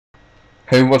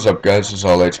Hey, what's up guys, it's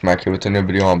all Mac here with a new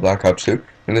video on Black Ops 2,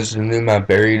 and this is a new map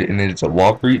Buried, and it's a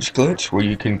wall breach glitch where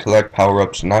you can collect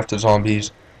power-ups and after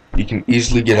zombies, you can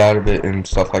easily get out of it and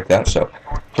stuff like that. So,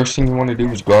 first thing you want to do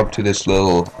is go up to this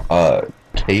little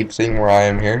cave thing where I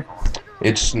am here.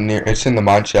 It's in the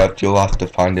mine shaft. You'll have to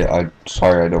find it.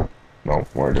 Sorry, I don't know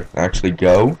where to actually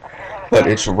go, but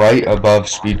it's right above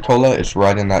Speed Cola. It's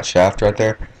right in that shaft right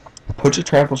there. Put your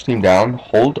trample steam down,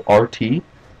 hold RT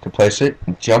to place it,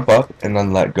 jump up, and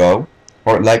then let go.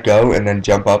 Or let go and then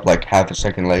jump up like half a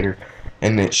second later.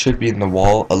 And it should be in the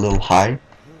wall a little high.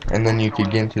 And then you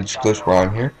could get into this glitch where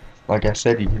I'm here. Like I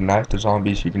said, you can knife the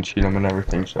zombies, you can shoot them and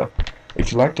everything. So,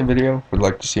 if you liked the video, would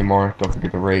like to see more, don't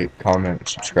forget to rate, comment, and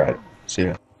subscribe. See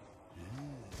ya.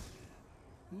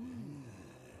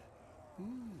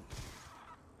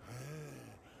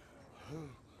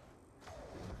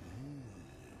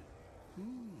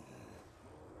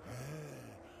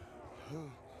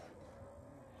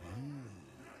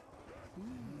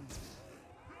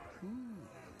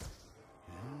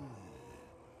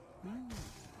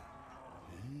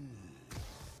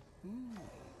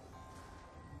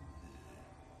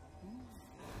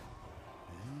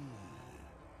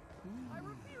 I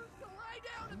refuse to lie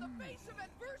down in the face of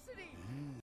adversity!